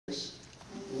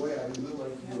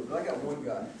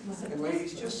guy. And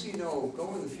ladies, just so you know,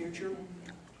 go in the future,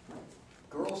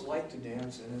 girls like to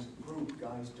dance, and as a group,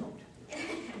 guys don't.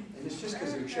 And it's just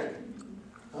because they're chicken.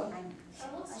 Huh?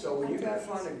 So when you gotta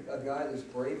find a guy that's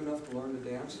brave enough to learn to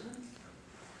dance,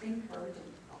 encourage him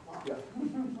a lot. yeah.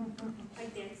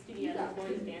 Like dance studio, the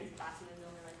boys dance class, and there's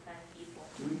only like 5 people.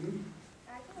 Mm-hmm.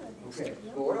 Okay,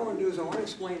 well what I want to do is I want to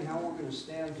explain how we're going to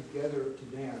stand together to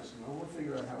dance, and I want to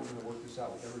figure out how we're going to work this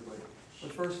out with everybody.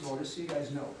 But first of all, just so you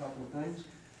guys know a couple of things.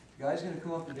 The guy's going to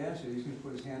come up to dance here, he's going to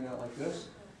put his hand out like this.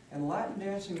 And Latin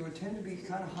dancing, we would tend to be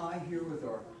kind of high here with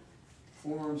our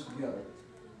forearms together.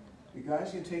 The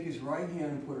guy's going to take his right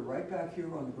hand and put it right back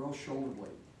here on the girl's shoulder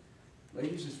blade.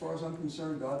 Ladies, as far as I'm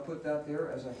concerned, God put that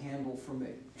there as a handle for me.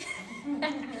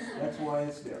 That's why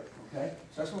it's there, okay?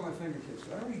 So that's where my fingertips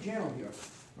are. I don't need jam here.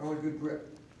 I want a good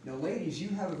grip. Now, ladies, you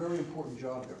have a very important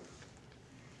job here.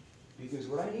 Because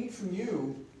what I need from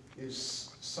you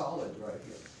is solid right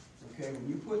here. Okay, when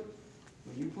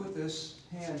you put this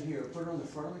hand here, put it on the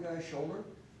front of the guy's shoulder,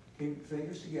 keep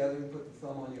fingers together, and put the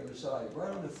thumb on the other side. Right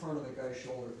on the front of the guy's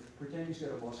shoulder. Pretend he's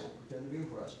got a muscle. Pretend to be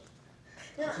impressed.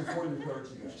 It's important to encourage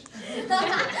you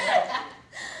guys.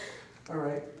 All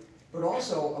right. But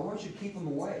also, I want you to keep him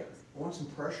away. I want some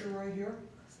pressure right here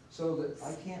so that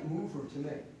I can't move her to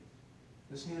me.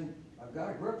 This hand, I've got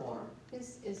a grip on her.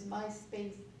 This is my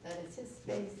space, that is his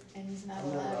space, and he's not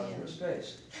I'm not allowed allowed in. her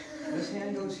space. This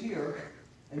hand goes here,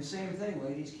 and same thing,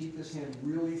 ladies, keep this hand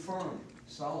really firm,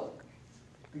 solid.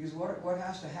 Because what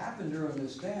has to happen during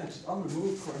this dance, I'm going to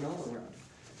move Cornell around.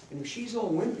 And if she's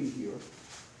all wimpy here,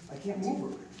 I can't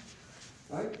move her.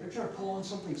 Right? You're trying to pull on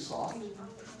something soft,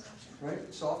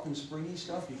 right? Soft and springy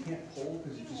stuff, you can't pull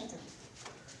because you just,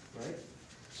 right?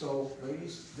 So,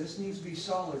 ladies, this needs to be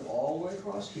solid all the way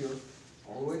across here,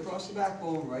 all the way across the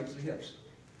backbone, right to the hips.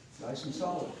 Nice and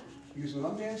solid. Because when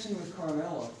I'm dancing with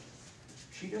Carmela,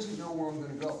 she doesn't know where I'm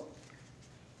going to go.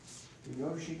 You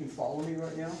notice she can follow me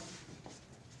right now?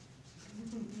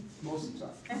 Most of the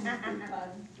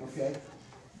time. Okay?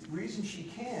 The reason she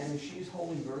can is she's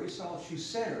holding very solid. She's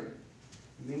centered.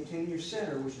 Maintain your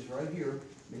center, which is right here.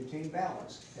 Maintain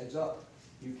balance. Heads up.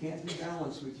 You can't be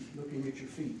balanced with looking at your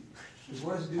feet. Because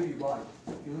what does it do to your body?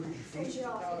 If you look at your feet,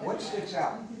 what sticks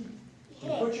out? You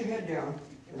put your head down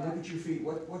and look at your feet.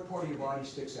 What part of your body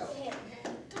sticks out?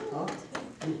 Huh?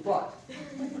 Your butt.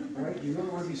 All right? You really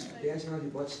want to be dancing around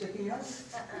your butt sticking out?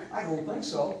 I don't think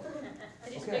so. I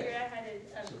just Okay. figured out how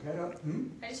to. So head up.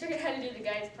 I just figured out how to do the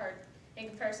guy's part in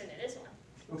comparison to this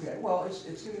one. Okay, well, it's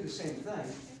going to be the same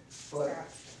thing, but,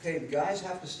 okay, the guys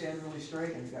have to stand really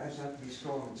straight, and the guys have to be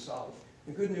strong and solid.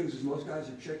 The good news is most guys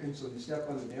are chickens, so they step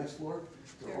on the dance floor,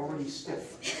 they're already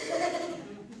stiff.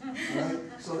 Right?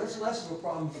 So that's less of a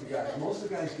problem for the guys. Most of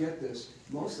the guys get this.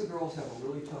 Most of the girls have a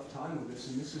really tough time with this,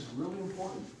 and this is really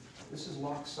important. This is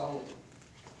locked solid.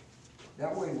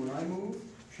 That way, when I move,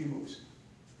 she moves.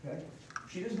 Okay?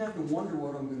 She doesn't have to wonder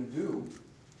what I'm going to do,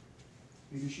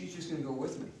 because she's just going to go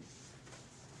with me.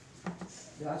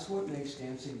 That's what makes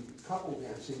dancing, couple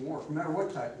dancing work, no matter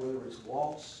what type, whether it's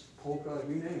waltz, polka,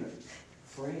 you name it.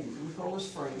 Frame, we call this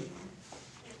frame,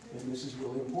 and this is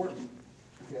really important,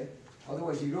 okay?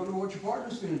 Otherwise, you don't know what your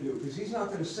partner's going to do, because he's not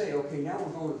going to say, okay, now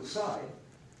we're going to the side.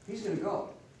 He's going to go.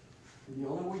 And the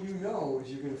only way you know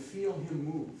is you're going to feel him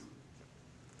move.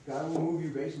 God will move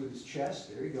you basically with his chest.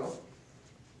 There you go.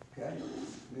 Okay?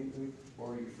 Let me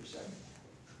borrow you for a second.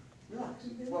 Relax.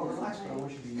 Well, relax, but I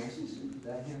want you to be nice and simple.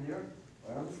 That hand there,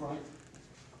 right on the front.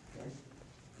 Okay?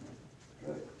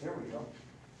 Good. There we go.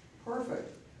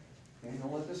 Perfect. Okay,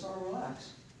 now let this arm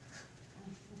relax.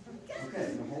 Okay,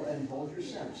 and hold your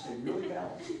center. Stay really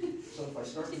balanced. So if I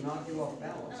start to knock you off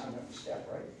balance, you have to step,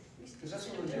 right? Because that's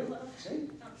what we're going to do.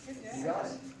 See? You got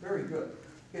it. Very good.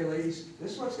 Okay, ladies,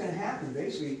 this is what's going to happen.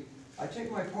 Basically, I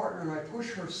take my partner and I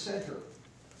push her center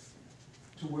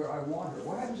to where I want her.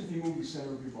 What happens if you move the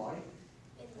center of your body?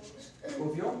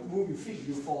 Well, if you don't move your feet,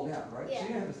 you'll fall down, right? So you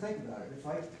don't have to think about it. If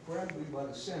I grab you by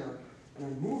the center and I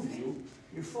move you,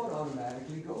 your foot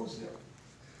automatically goes there.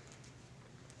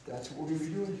 That's what we're going to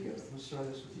be doing together. Let's try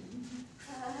this with you.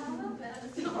 I don't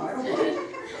know. I don't know.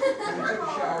 I took a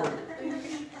shower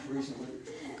recently.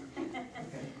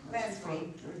 Okay. That's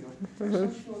great. There you go. That's what you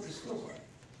feel what this feels like.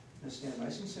 Now stand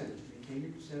nice and centered.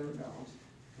 Maintain your center of balance.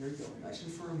 There you go. Nice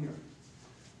and firm here.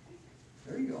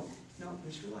 There you go. No,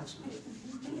 just relax.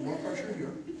 More pressure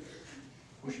here.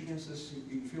 Push against this.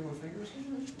 You can feel my fingers?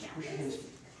 Push against it.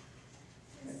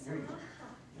 Okay, there you go.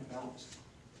 And balance.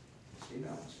 Stay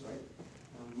balanced, right?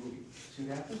 Now move. See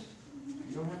what happens?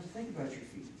 You don't have to think about your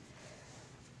feet.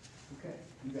 Okay,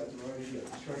 you got the right idea.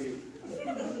 Let's try you.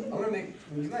 I'm going to make,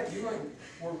 you might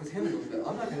work with him a little bit.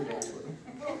 I'm not going to dance with him.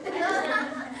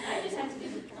 I just have to do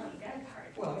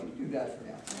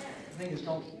is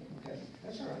don't, okay,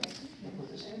 that's all right. You put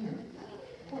this in here.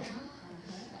 Push.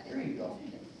 There you go.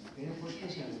 And push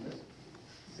this in a bit.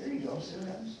 There you go, see what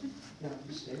happens? Now,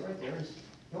 just stay right there.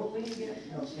 Don't lean again.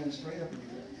 No, stand straight up.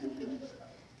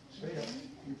 Straight up.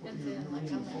 You put your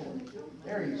leaning forward.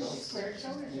 There you go.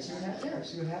 You see what happens? There,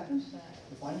 see what happens?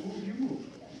 If I move, you move.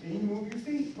 And you move your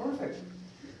feet. Perfect.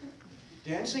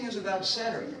 Dancing is about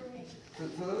center.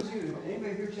 For those of you,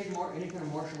 anybody here take any kind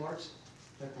of martial arts?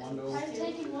 Taekwondo? I've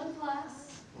taken one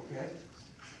class. Okay.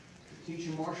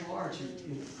 Teaching martial arts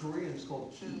in Korean is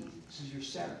called ki. This is your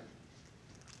center.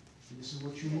 This is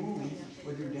what you move,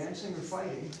 whether you're dancing or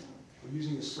fighting, or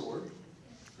using a sword.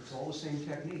 It's all the same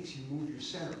techniques. You move your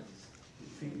center. Your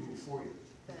feet move for you.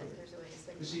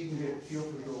 Just so you can get a feel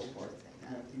for the girl's part.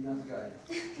 You're not the guy.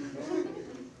 Okay.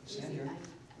 Stand here.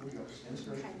 Here we go. Stand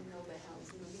straight.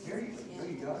 There you go. There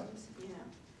you go.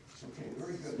 Okay,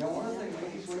 very good. Now, one other thing,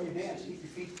 ladies, when you dance, keep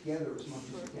your feet together as much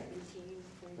as you can.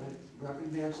 Right? We're not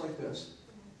going to dance like this.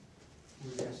 We're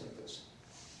going to dance like this.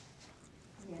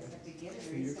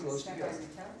 Feet are close together.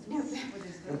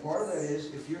 And part of that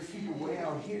is, if your feet are way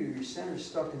out here, your center's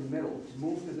stuck in the middle. To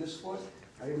move to this foot,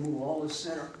 I gotta move all this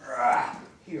center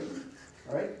here.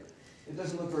 All right? It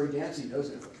doesn't look very dancey, does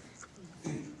it?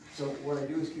 So what I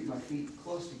do is keep my feet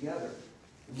close together,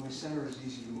 and my center is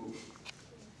easy to move.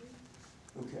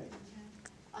 Okay.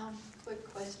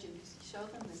 Quick question, show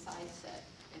them the side step.